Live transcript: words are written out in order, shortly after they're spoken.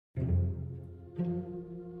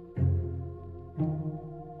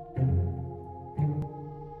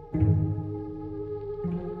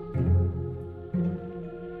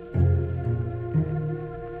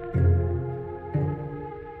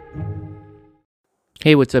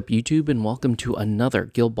Hey, what's up, YouTube, and welcome to another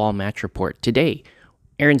Guild Ball match report. Today,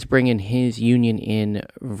 Aaron's bringing his Union in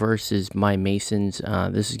versus my Masons.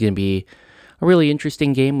 This is going to be a really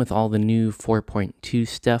interesting game with all the new 4.2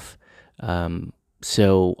 stuff.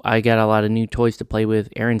 So I got a lot of new toys to play with.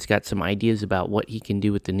 Aaron's got some ideas about what he can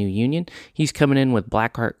do with the new Union. He's coming in with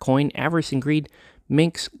Blackheart, Coin, Avarice and Greed,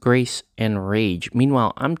 Minx, Grace, and Rage.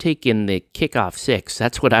 Meanwhile, I'm taking the Kickoff 6.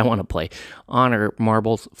 That's what I want to play. Honor,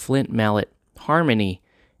 Marbles, Flint, Mallet, Harmony,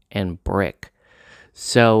 and Brick.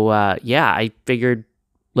 So yeah, I figured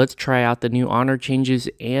let's try out the new honor changes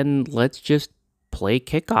and let's just play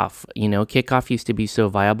Kickoff. You know, Kickoff used to be so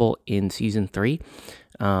viable in Season 3,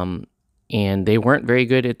 and they weren't very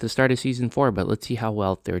good at the start of Season 4, but let's see how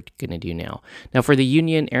well they're going to do now. Now for the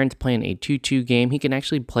Union, Aaron's playing a 2-2 game. He can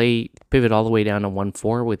actually pivot all the way down to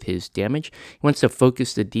 1-4 with his damage. He wants to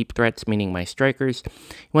focus the deep threats, meaning my strikers.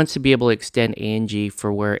 He wants to be able to extend A&G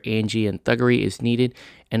for where A&G and Thuggery is needed.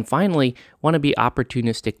 And finally, want to be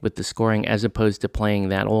opportunistic with the scoring as opposed to playing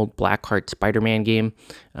that old Blackheart Spider-Man game.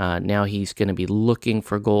 Now he's going to be looking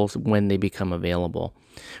for goals when they become available.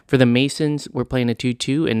 For the Masons, we're playing a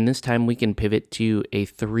 2-2, and this time we can pivot to a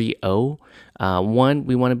 3-0. One,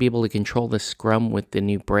 we want to be able to control the scrum with the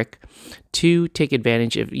new brick. Two, take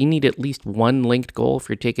advantage if you need at least one linked goal if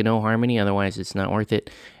you're taking no harmony, otherwise it's not worth it.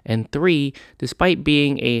 And three, despite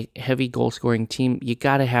being a heavy goal-scoring team, you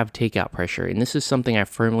got to have takeout pressure, and this is something I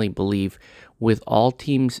firmly believe with all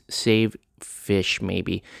teams save fish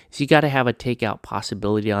maybe. So you got to have a takeout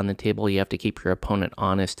possibility on the table. You have to keep your opponent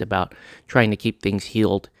honest about trying to keep things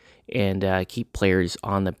healed and keep players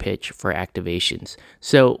on the pitch for activations.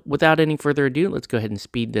 So without any further ado, let's go ahead and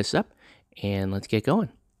speed this up and let's get going.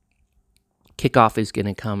 Kickoff is going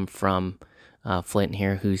to come from Flint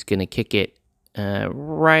here, who's going to kick it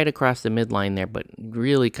right across the midline there, but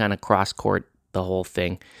really kind of cross-court the whole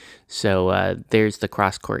thing. So there's the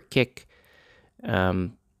cross-court kick.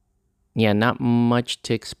 Yeah, not much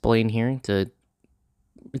to explain here.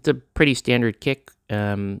 It's a pretty standard kick.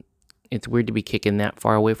 It's weird to be kicking that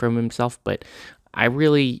far away from himself, but I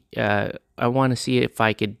really I want to see if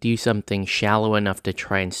I could do something shallow enough to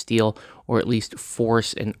try and steal, or at least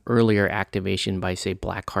force an earlier activation by, say,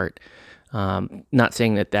 Blackheart. Not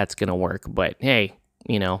saying that that's going to work, but hey,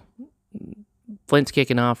 you know, Flint's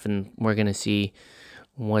kicking off, and we're going to see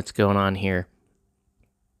what's going on here.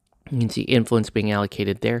 You can see influence being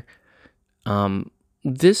allocated there.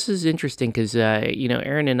 This is interesting because, you know,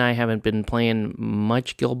 Aaron and I haven't been playing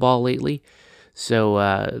much Guild Ball lately,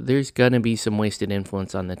 so there's going to be some wasted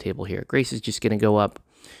influence on the table here. Grace is just going to go up.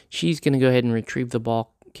 She's going to go ahead and retrieve the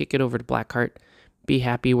ball, kick it over to Blackheart, be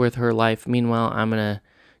happy with her life. Meanwhile, I'm going to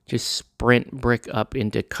just sprint Brick up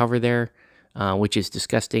into cover there, which is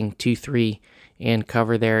disgusting. 2-3, and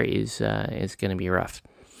cover there is going to be rough.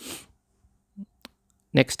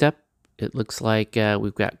 Next up, it looks like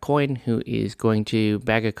we've got Coin, who is going to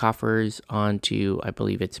bag of coffers onto, I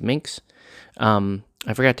believe it's Minx.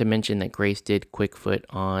 I forgot to mention that Grace did quick foot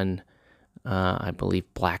on, I believe,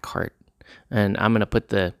 Blackheart. And I'm going to put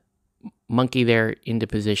the monkey there into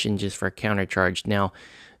position just for a counter charge. Now,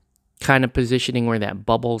 kind of positioning where that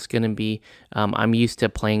bubble's going to be. I'm used to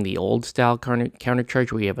playing the old style counter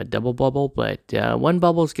charge where you have a double bubble, but one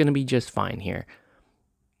bubble is going to be just fine here.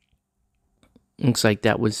 Looks like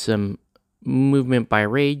that was some movement by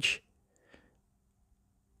Rage,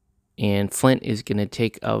 and Flint is going to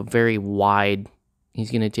take a very wide, he's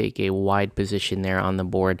going to take a wide position there on the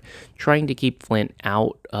board, trying to keep Flint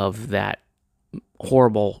out of that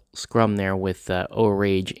horrible scrum there with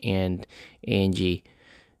O-Rage and A&G.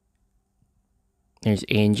 There's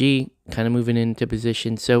A&G kind of moving into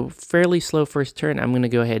position, so fairly slow first turn. I'm going to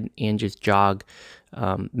go ahead and just jog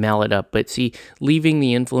Mallet up, but see, leaving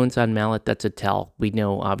the influence on Mallet, that's a tell. We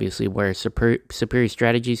know obviously where superior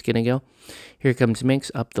strategy is going to go. Here comes Minx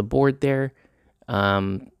up the board there.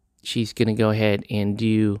 She's going to go ahead and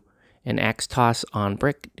do an axe toss on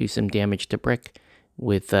Brick, do some damage to Brick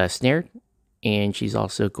with Snared, and she's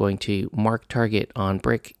also going to mark target on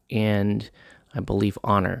Brick and I believe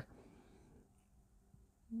Honor.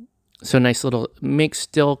 So nice little Minx,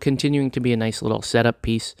 still continuing to be a nice little setup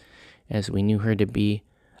piece as we knew her to be.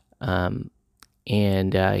 And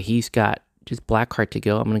he's got just Blackheart to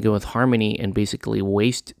go. I'm going to go with Harmony and basically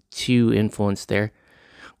waste 2 influence there.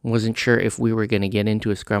 Wasn't sure if we were going to get into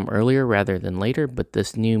a scrum earlier rather than later, but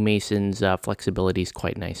this new Mason's flexibility is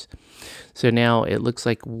quite nice. So now it looks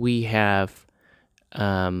like we have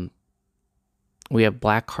we have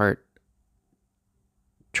Blackheart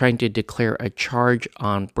trying to declare a charge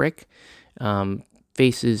on Brick.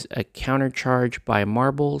 Faces a counter charge by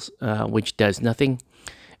Marbles, which does nothing.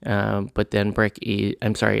 But then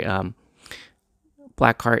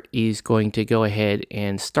Blackheart is going to go ahead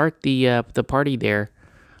and start the party there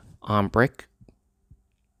on Brick.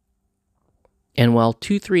 And while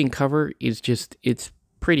 2-3 and cover is it's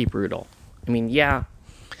pretty brutal. I mean, yeah,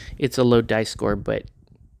 it's a low dice score, but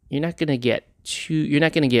you're not gonna get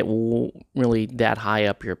really that high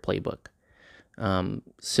up your playbook.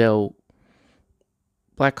 So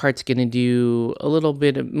Blackheart's gonna do a little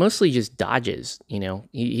bit of mostly just dodges.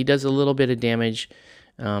 He does a little bit of damage,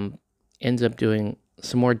 ends up doing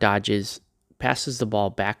some more dodges, passes the ball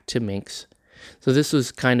back to Minx. So this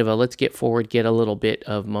was kind of a let's get forward, get a little bit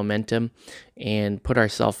of momentum, and put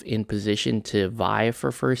ourselves in position to vie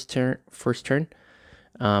for first turn.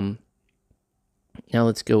 Now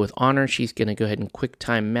let's go with Honor. She's going to go ahead and quick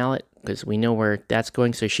time Mallet because we know where that's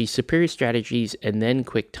going. So she superior strategies and then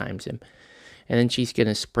quick times him. And then she's going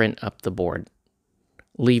to sprint up the board,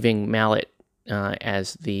 leaving Mallet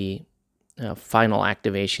as the final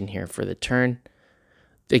activation here for the turn.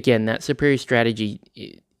 Again, that superior strategy,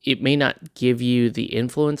 it may not give you the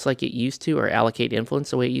influence like it used to or allocate influence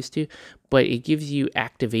the way it used to, but it gives you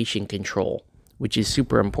activation control, which is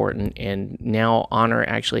super important. And now Honor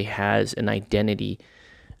actually has an identity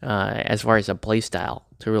as far as a play style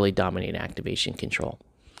to really dominate activation control.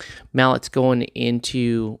 Mallet's going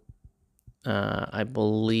into, I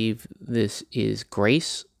believe this is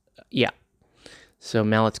Grace. Yeah. So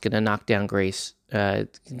Mallet's going to knock down Grace.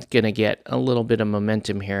 It's going to get a little bit of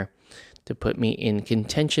momentum here to put me in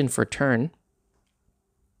contention for turn.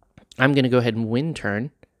 I'm going to go ahead and win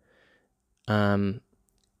turn. And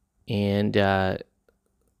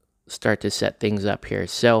start to set things up here.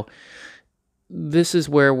 So this is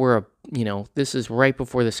where this is right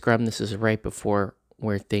before the scrum. This is right before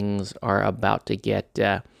where things are about to get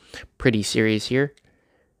pretty serious here.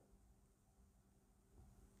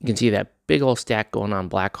 You can see that big old stack going on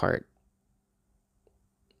Blackheart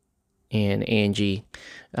and Angie.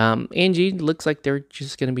 Angie looks like they're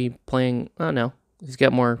just going to be playing. Oh no, he's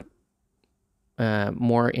got more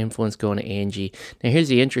influence going to Angie. Now here's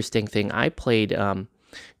the interesting thing. I played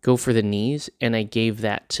Go for the Knees, and I gave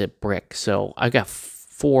that to Brick. So I got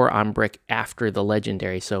 4 on Brick after the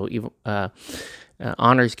legendary. So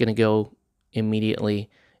Honor's going to go immediately,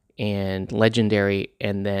 and legendary,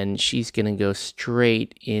 and then she's going to go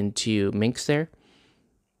straight into Minx there.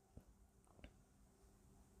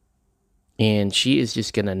 And she is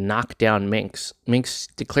just going to knock down Minx. Minx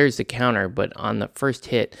declares the counter, but on the first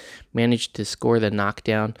hit, managed to score the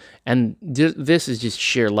knockdown. And this is just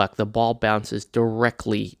sheer luck. The ball bounces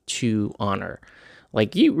directly to Honor.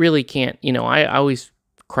 Like, you really can't, I always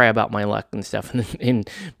cry about my luck and stuff in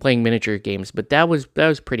playing miniature games, but that was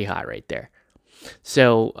pretty hot right there.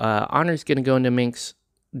 So Honor's going to go into Minx,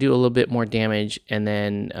 do a little bit more damage, and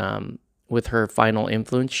then with her final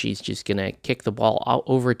influence, she's just going to kick the ball out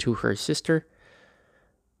over to her sister.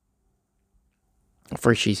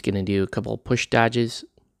 First, she's going to do a couple of push dodges.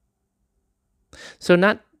 So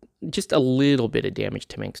not just a little bit of damage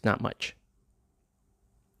to Minx, not much.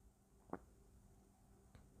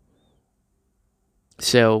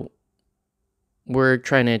 So we're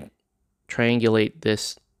trying to triangulate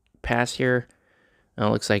this pass here.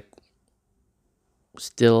 Looks like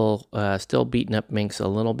still beating up Minx a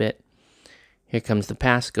little bit. Here comes the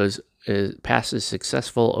pass. Pass is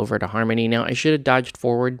successful over to Harmony. Now, I should have dodged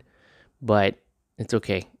forward, but it's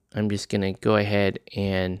okay. I'm just going to go ahead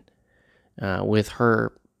and, with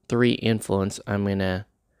her 3 influence, I'm going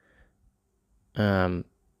to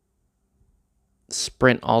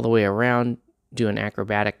sprint all the way around, do an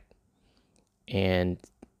acrobatic, and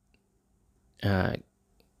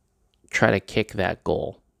try to kick that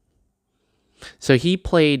goal. So he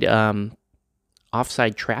played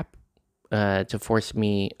offside trap. To force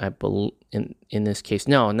me, I believe, in this case.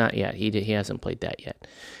 No, not yet. He hasn't played that yet.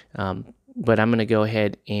 But I'm going to go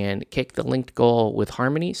ahead and kick the linked goal with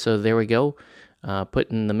Harmony. So there we go.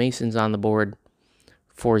 Putting the Masons on the board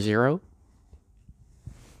 4-0.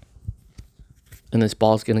 And this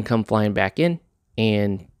ball's going to come flying back in.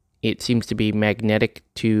 And it seems to be magnetic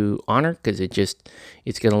to Honor because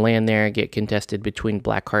it's going to land there, get contested between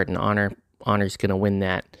Blackheart and Honor. Honor's going to win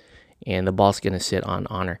that. And the ball's going to sit on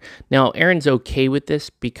Honor. Now, Aaron's okay with this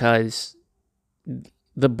because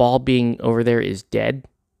the ball being over there is dead.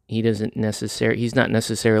 He's not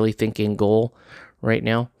necessarily thinking goal right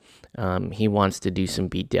now. He wants to do some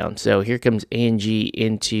beatdown. So here comes Angie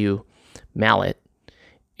into Mallet.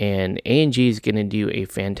 And A&G is going to do a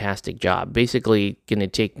fantastic job. Basically going to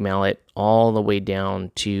take Mallet all the way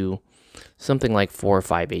down to something like 4 or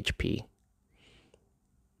 5 HP.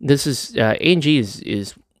 This is A&G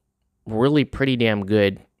is really pretty damn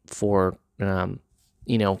good for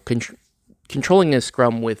controlling a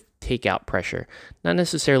scrum with takeout pressure. Not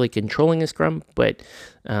necessarily controlling a scrum, but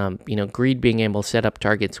Greed being able to set up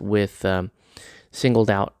targets with singled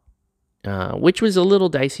out, which was a little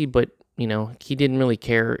dicey, but he didn't really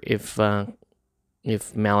care if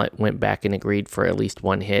Mallet went back and agreed for at least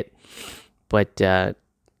one hit. But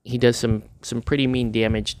he does some pretty mean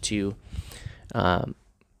damage to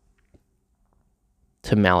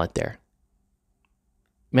Mallet there.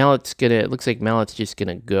 It looks like Mallet's just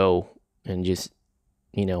gonna go and just,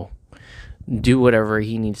 do whatever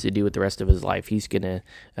he needs to do with the rest of his life. He's gonna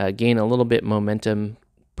gain a little bit momentum,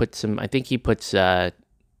 I think he puts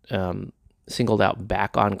singled out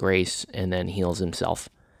back on Grace and then heals himself.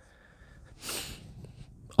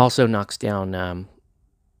 Also knocks down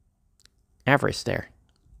Avarice there.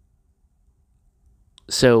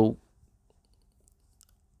 So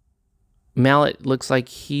Mallet looks like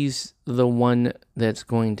he's the one that's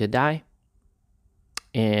going to die.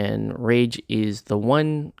 And Rage is the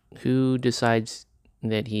one who decides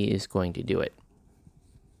that he is going to do it.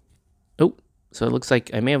 Oh, so it looks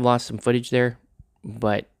like I may have lost some footage there.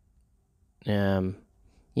 But, yeah,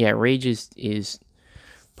 Rage is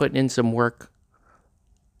putting in some work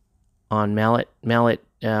on Mallet. Mallet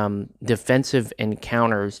defensive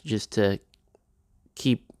encounters just to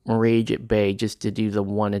keep Rage at bay, just to do the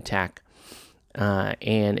one attack.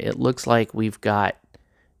 And it looks like we've got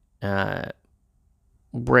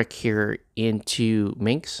Brick here into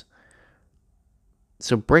Minx.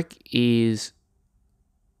 So Brick is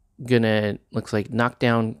gonna, looks like knock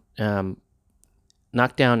down and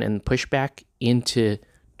push back into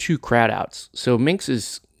 2 crowd outs. So Minx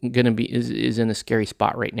is gonna be is in a scary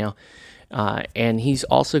spot right now. And he's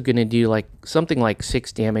also gonna do something like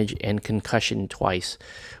 6 damage and concussion twice,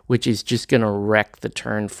 which is just gonna wreck the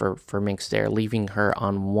turn for Minx there, leaving her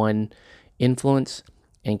on 1 influence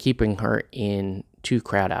and keeping her in 2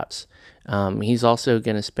 crowd outs. He's also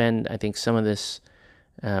gonna spend, I think, some of this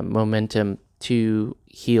momentum to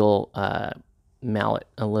heal Mallet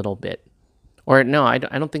a little bit. Or no, I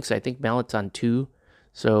don't think so. I think Mallet's on 2,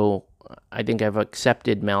 so I think I've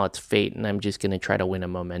accepted Mallet's fate, and I'm just going to try to win a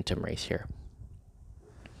momentum race here.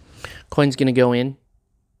 Coin's going to go in.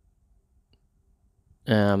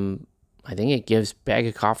 I think it gives Bag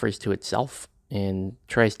of Coffers to itself and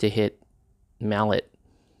tries to hit Mallet.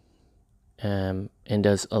 And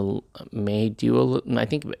may do a little, I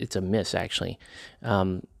think it's a miss, actually.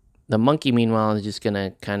 The monkey, meanwhile, is just going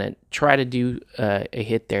to kind of try to do a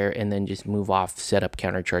hit there and then just move off, set up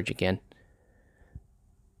countercharge again.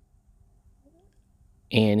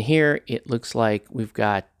 And here it looks like we've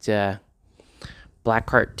got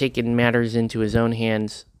Blackheart taking matters into his own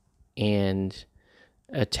hands and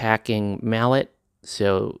attacking Mallet.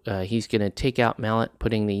 So he's going to take out Mallet,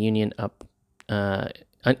 putting the Union up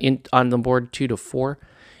on the board 2 to 4.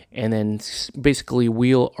 And then basically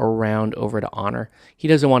wheel around over to Honor. He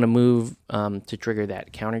doesn't want to move to trigger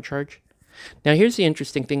that countercharge. Now here's the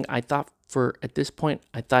interesting thing. At this point,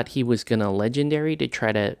 I thought he was going to Legendary to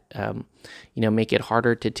try to, make it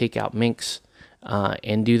harder to take out Minx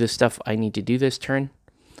and do the stuff I need to do this turn.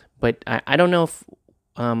 But I don't know if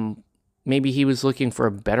maybe he was looking for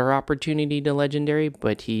a better opportunity to Legendary,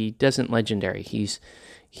 but he doesn't Legendary. He's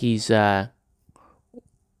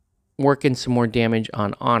working some more damage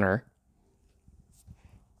on Honor.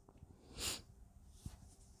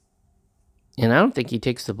 And I don't think he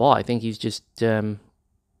takes the ball. I think he's just trying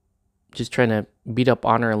to beat up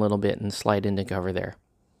Honor a little bit and slide into cover there.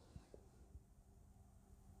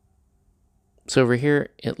 So over here,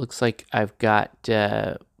 it looks like I've got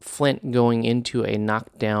Flint going into a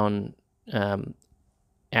knockdown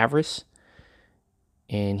Avarice.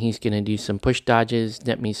 And he's going to do some push dodges,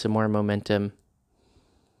 net me some more momentum.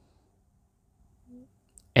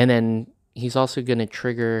 And then he's also going to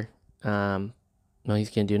trigger, he's going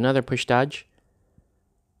to do another push dodge.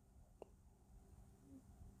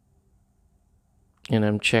 And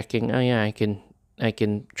I'm checking, oh yeah, I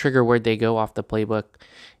can trigger Where'd They Go off the playbook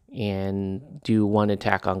and do 1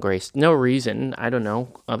 attack on Grace. No reason, I don't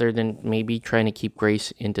know, other than maybe trying to keep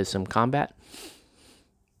Grace into some combat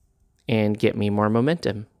and get me more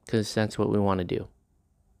momentum, because that's what we want to do.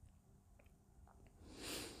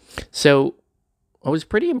 So I was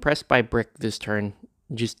pretty impressed by Brick this turn,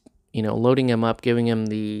 just, loading him up, giving him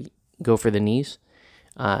the go for the knees,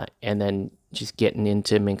 and then just getting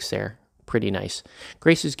into Minx there. Pretty nice.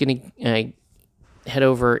 Grace is going to head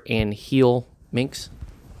over and heal Minx.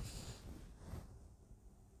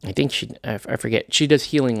 I think I forget. She does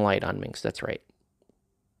healing light on Minx. That's right.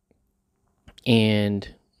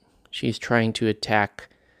 And she's trying to attack.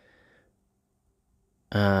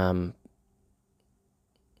 I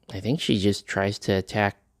think she just tries to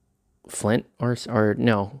attack Flint or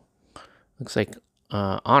no. Looks like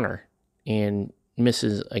Honor, and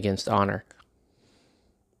misses against Honor.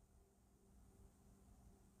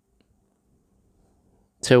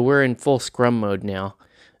 So we're in full scrum mode now.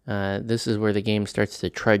 This is where the game starts to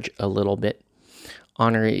trudge a little bit.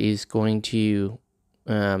 Honor is going to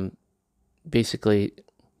basically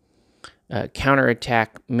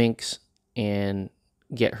counterattack Minx and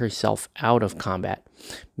get herself out of combat.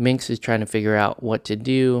 Minx is trying to figure out what to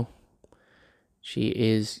do. She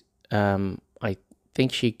is, I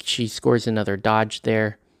think she scores another dodge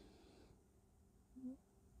there.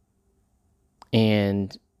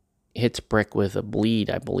 And hits Brick with a bleed,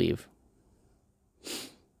 I believe.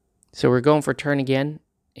 So we're going for turn again,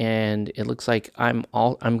 and it looks like I'm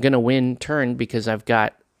gonna win turn because I've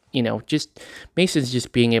got, just Mason's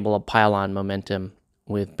just being able to pile on momentum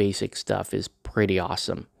with basic stuff is pretty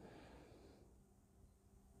awesome.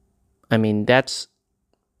 I mean, that's,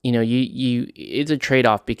 it's a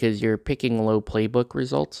trade-off because you're picking low playbook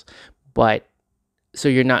results, but so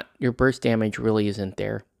your burst damage really isn't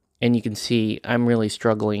there. And you can see I'm really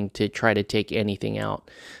struggling to try to take anything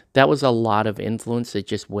out. That was a lot of influence that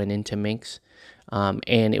just went into Minx.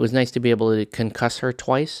 And it was nice to be able to concuss her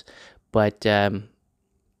twice. But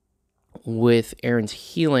with Aaron's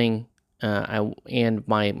healing and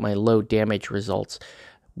my low damage results,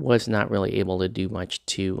 was not really able to do much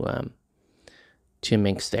to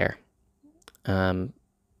Minx there.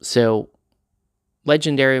 So my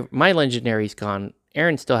legendary's gone.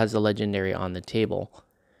 Aaron still has the legendary on the table.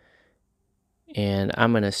 And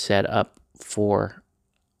I'm going to set up for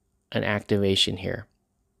an activation here.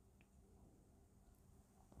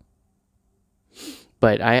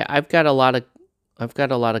 But I've got a lot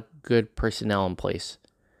of good personnel in place.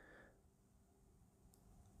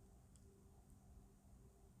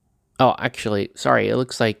 Oh, actually, sorry, it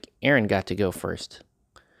looks like Aaron got to go first.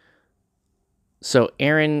 So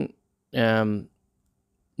Aaron tries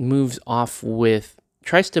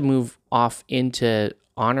to move off into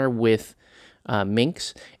Honor with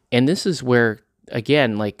Minx, and this is where,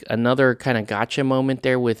 again, like another kind of gotcha moment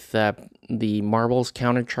there with the marbles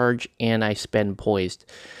countercharge, and I spend poised.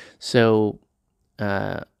 So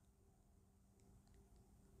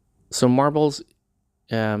marbles,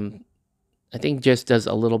 I think just does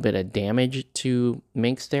a little bit of damage to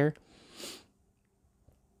Minx there.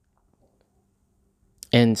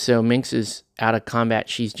 And so Minx is out of combat.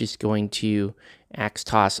 She's just going to axe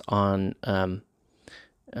toss on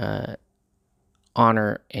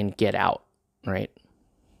Honor and get out, right?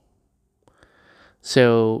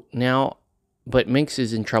 So now, but Minx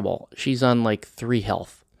is in trouble. She's on like 3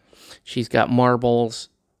 health. She's got marbles,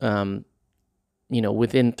 within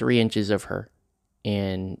 3 inches of her,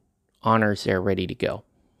 and Honor's there ready to go.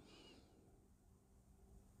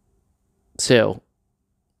 So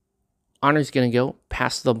Honor's going to go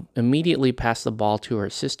immediately pass the ball to her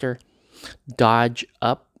sister, dodge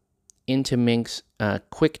up into Minx,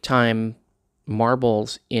 quick time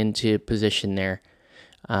marbles into position there.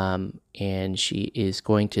 And she is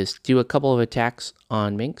going to do a couple of attacks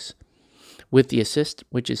on Minx with the assist,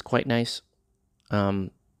 which is quite nice.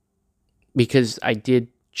 Because I did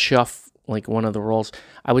chuff like one of the rolls.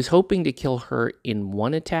 I was hoping to kill her in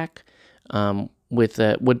one attack, with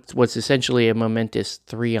what's essentially a momentous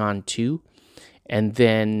 3-on-2, and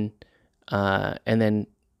then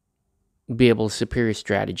be able to superior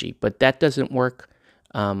strategy. But that doesn't work.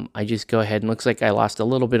 I just go ahead and looks like I lost a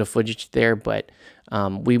little bit of footage there, but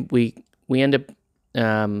we end up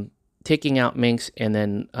taking out Minx, and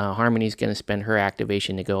then Harmony's going to spend her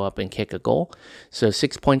activation to go up and kick a goal. So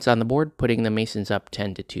 6 points on the board, putting the Masons up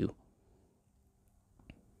 10-2.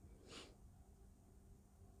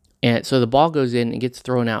 And so the ball goes in and gets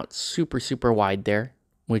thrown out super, super wide there,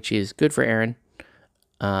 which is good for Aaron.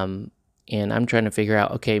 And I'm trying to figure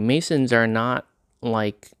out, okay, Masons are not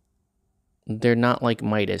like, they're not like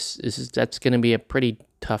Midas. That's going to be a pretty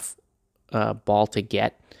tough ball to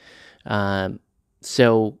get.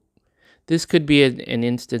 So this could be an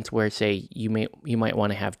instance where, say, you might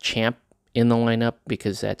want to have Champ in the lineup,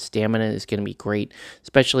 because that stamina is going to be great,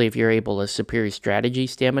 especially if you're able to superior strategy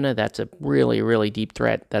stamina. That's a really, really deep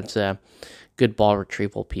threat. That's a good ball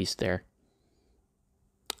retrieval piece there.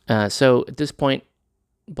 So at this point,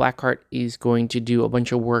 Blackheart is going to do a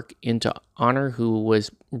bunch of work into Honor, who was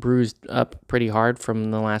bruised up pretty hard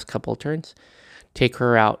from the last couple of turns. Take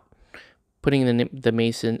her out, putting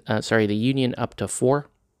the Union up to 4.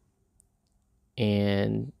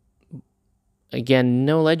 And again,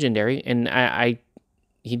 no legendary, and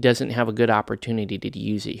he doesn't have a good opportunity to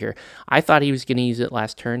use it here. I thought he was going to use it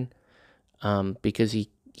last turn because he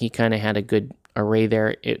kind of had a good array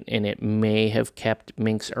there, and it may have kept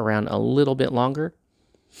Minx around a little bit longer.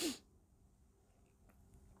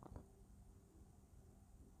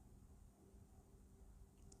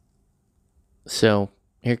 So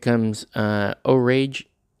here comes O-Rage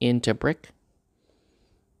into Brick.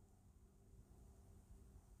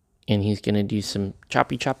 And he's going to do some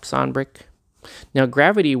choppy chops on Brick. Now,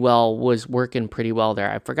 Gravity Well was working pretty well there.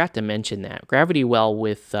 I forgot to mention that. Gravity Well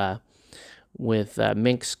with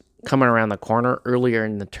Minx coming around the corner earlier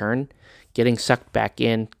in the turn, getting sucked back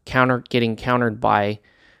in, getting countered by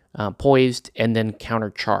Poised, and then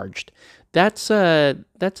countercharged. That's a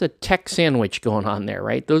tech sandwich going on there,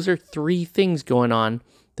 right? Those are 3 things going on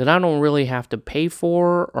that I don't really have to pay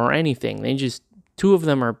for or anything. They just, 2 of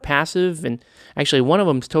them are passive, and actually one of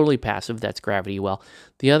them is totally passive. That's Gravity Well.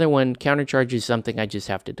 The other one, countercharge, is something I just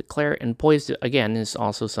have to declare, and Poised, again, is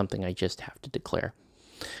also something I just have to declare.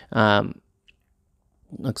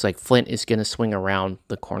 Looks like Flint is going to swing around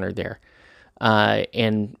the corner there.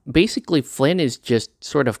 And basically, Flint is just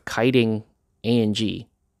sort of kiting A and G.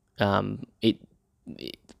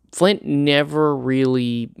 Flint never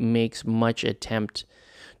really makes much attempt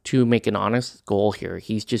to make an honest goal here.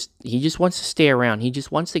 He just wants to stay around. He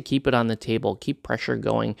just wants to keep it on the table, keep pressure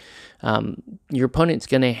going. Your opponent's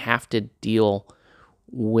going to have to deal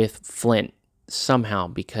with Flint somehow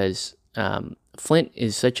because Flint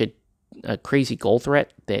is such a crazy goal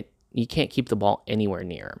threat that you can't keep the ball anywhere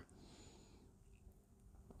near him.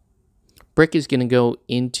 Brick is going to go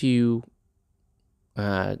into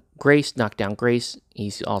Grace, knock down Grace.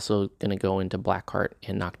 He's also going to go into Blackheart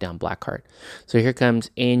and knock down Blackheart. So here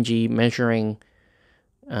comes Angie measuring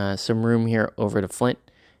some room here over to Flint.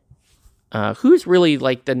 Who's really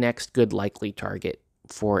like the next good likely target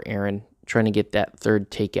for Aaron, trying to get that 3rd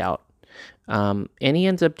takeout. And he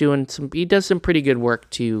ends up doing he does some pretty good work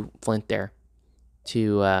to Flint there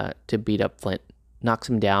to beat up Flint. Knocks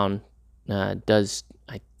him down, does,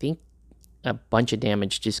 I think, a bunch of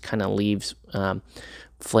damage, just kind of leaves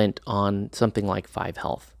Flint on something like 5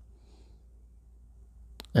 health.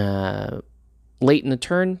 Late in the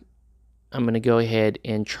turn, I'm going to go ahead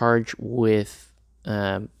and charge with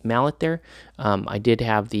Mallet there. I did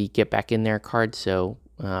have the Get Back In There card, so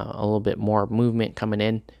a little bit more movement coming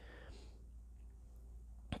in.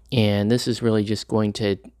 And this is really just going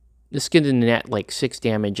to net like 6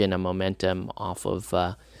 damage and a momentum off of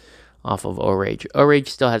O-Rage. O-Rage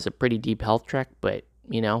still has a pretty deep health track, but,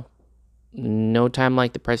 you know, no time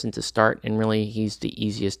like the present to start, and really he's the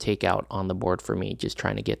easiest takeout on the board for me, just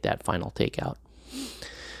trying to get that final takeout.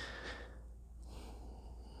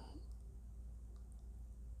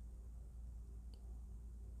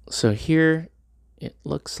 So here it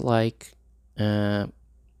looks like I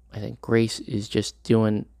think Grace is just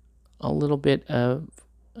doing a little bit of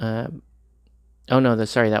oh no,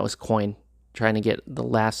 sorry, that was Coin, trying to get the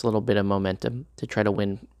last little bit of momentum to try to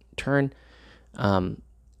win turn.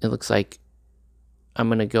 It looks like I'm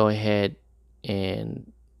going to go ahead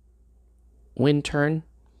and win turn.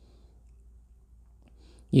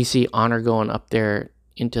 You see Honor going up there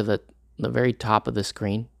into the very top of the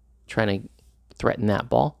screen, trying to threaten that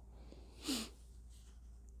ball.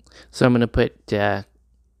 So I'm going to put, I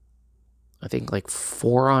think, like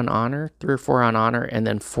 4 on Honor, 3 or 4 on Honor, and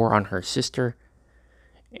then 4 on her sister.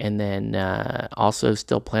 And then also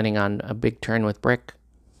still planning on a big turn with Brick.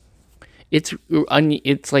 It's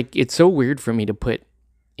like, it's so weird for me to put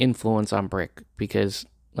influence on Brick because,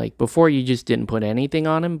 like, before you just didn't put anything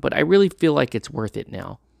on him, but I really feel like it's worth it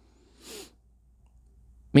now.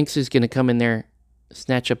 Minx is going to come in there,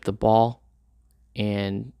 snatch up the ball,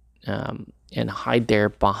 and hide there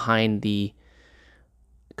behind the.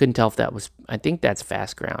 Couldn't tell if that was. I think that's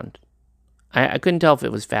fast ground. I couldn't tell if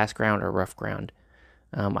it was fast ground or rough ground.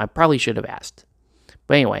 I probably should have asked.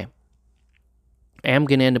 But anyway, I am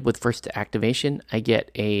going to end up with first activation. I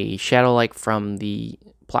get a Shadow-like from the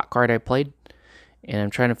plot card I played. And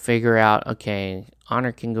I'm trying to figure out, okay,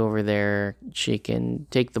 Honor can go over there. She can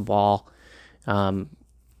take the ball.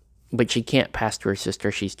 But she can't pass to her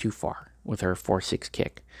sister. She's too far with her 4-6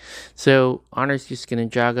 kick. So Honor's just going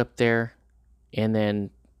to jog up there. And then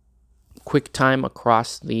quick time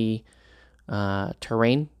across the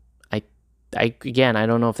terrain. Again, I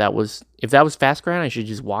don't know if that was fast ground. I should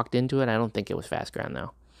just walked into it. I don't think it was fast ground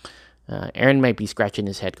though. Aaron might be scratching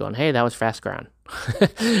his head, going, "Hey, that was fast ground."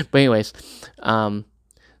 But anyways,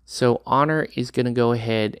 so Honor is gonna go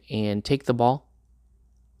ahead and take the ball,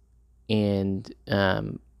 and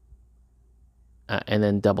and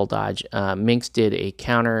then double dodge. Minx did a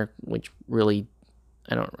counter, which really,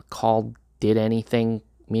 I don't recall, did anything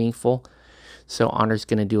meaningful. So Honor's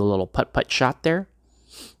going to do a little putt-putt shot there.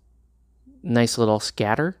 Nice little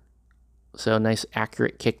scatter. So nice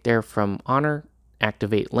accurate kick there from Honor.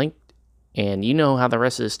 Activate Linked. And you know how the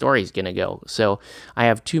rest of the story is going to go. So I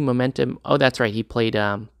have 2 momentum. Oh, that's right. He played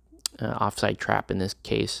offside trap in this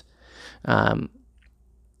case. But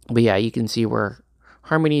yeah, you can see where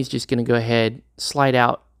Harmony is just going to go ahead, slide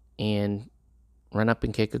out, and run up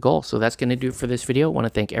and kick a goal. So that's going to do it for this video. I want to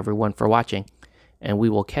thank everyone for watching, and we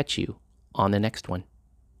will catch you on the next one.